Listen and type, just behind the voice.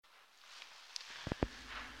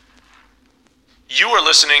You are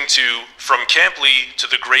listening to From Camp Lee to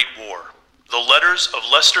the Great War, the letters of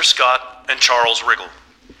Lester Scott and Charles Riggle.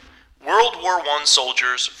 World War I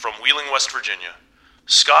soldiers from Wheeling, West Virginia.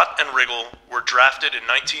 Scott and Riggle were drafted in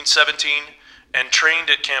 1917 and trained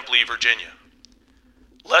at Camp Lee, Virginia.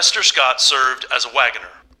 Lester Scott served as a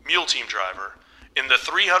wagoner, mule team driver, in the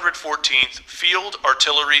 314th Field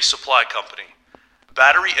Artillery Supply Company,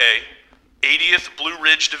 Battery A, 80th Blue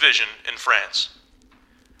Ridge Division in France.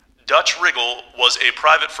 Dutch Riggle was a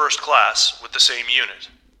private first class with the same unit.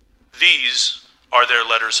 These are their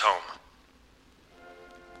letters home.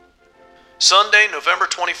 Sunday, November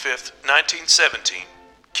 25th, 1917,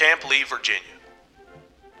 Camp Lee, Virginia.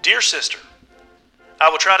 Dear Sister, I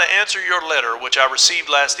will try to answer your letter which I received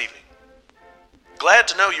last evening. Glad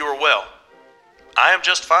to know you are well. I am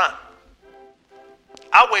just fine.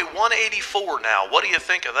 I weigh 184 now. What do you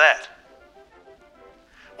think of that?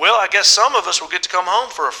 Well, I guess some of us will get to come home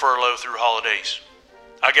for a furlough through holidays.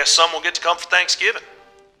 I guess some will get to come for Thanksgiving.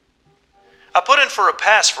 I put in for a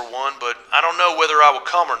pass for one, but I don't know whether I will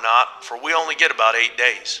come or not, for we only get about 8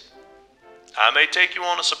 days. I may take you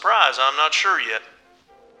on a surprise, I'm not sure yet.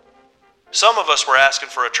 Some of us were asking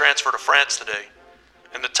for a transfer to France today,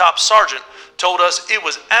 and the top sergeant told us it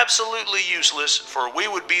was absolutely useless, for we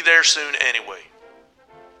would be there soon anyway.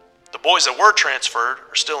 The boys that were transferred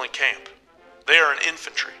are still in camp. They are in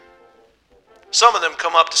infantry. Some of them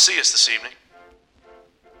come up to see us this evening.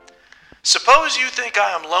 Suppose you think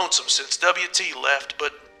I am lonesome since W.T. left,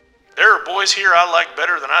 but there are boys here I like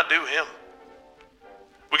better than I do him.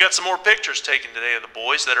 We got some more pictures taken today of the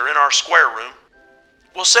boys that are in our square room.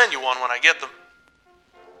 We'll send you one when I get them.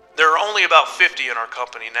 There are only about 50 in our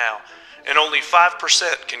company now, and only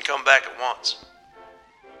 5% can come back at once.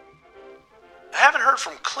 I haven't heard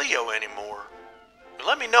from Cleo anymore.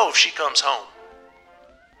 Let me know if she comes home.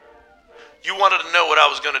 You wanted to know what I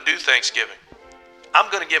was going to do Thanksgiving. I'm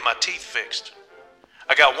going to get my teeth fixed.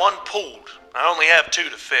 I got one pulled. I only have 2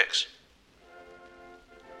 to fix.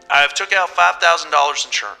 I have took out $5,000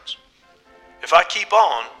 insurance. If I keep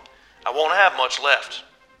on, I won't have much left.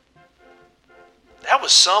 That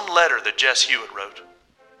was some letter that Jess Hewitt wrote.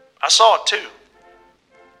 I saw it too.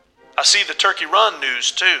 I see the Turkey Run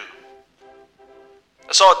news too.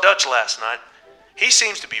 I saw Dutch last night. He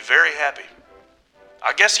seems to be very happy.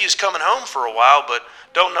 I guess he is coming home for a while, but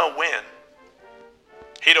don't know when.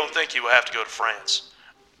 He don't think he will have to go to France.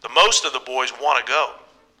 The most of the boys want to go.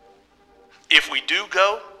 If we do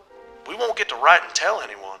go, we won't get to write and tell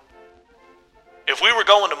anyone. If we were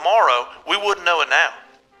going tomorrow, we wouldn't know it now.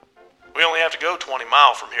 We only have to go 20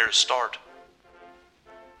 miles from here to start.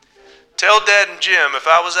 Tell Dad and Jim if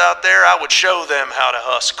I was out there, I would show them how to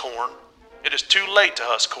husk corn. It is too late to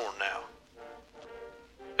husk corn now.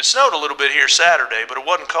 It snowed a little bit here Saturday, but it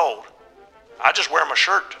wasn't cold. I just wear my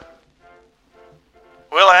shirt.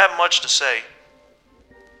 Well, I haven't much to say.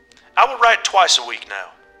 I will write twice a week now.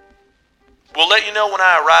 We'll let you know when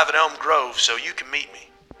I arrive at Elm Grove so you can meet me.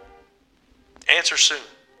 Answer soon.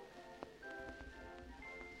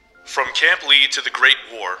 From Camp Lee to the Great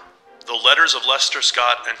War, the letters of Lester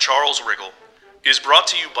Scott and Charles Riggle is brought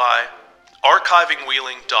to you by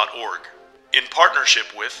archivingwheeling.org in partnership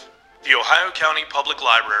with the Ohio County Public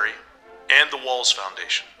Library and the Walls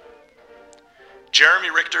Foundation. Jeremy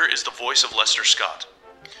Richter is the voice of Lester Scott.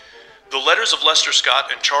 The letters of Lester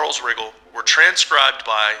Scott and Charles Riggle were transcribed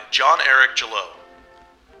by John Eric Gillot.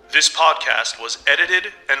 This podcast was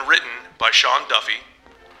edited and written by Sean Duffy,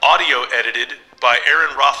 audio edited by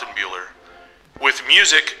Aaron Rothenbuehler, with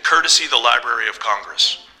music courtesy the Library of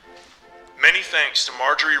Congress. Many thanks to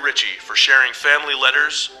Marjorie Ritchie for sharing family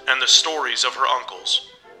letters and the stories of her uncles,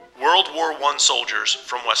 World War I soldiers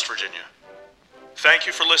from West Virginia. Thank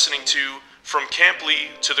you for listening to From Camp Lee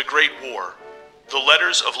to the Great War, the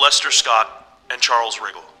letters of Lester Scott and Charles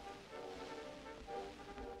Riggle.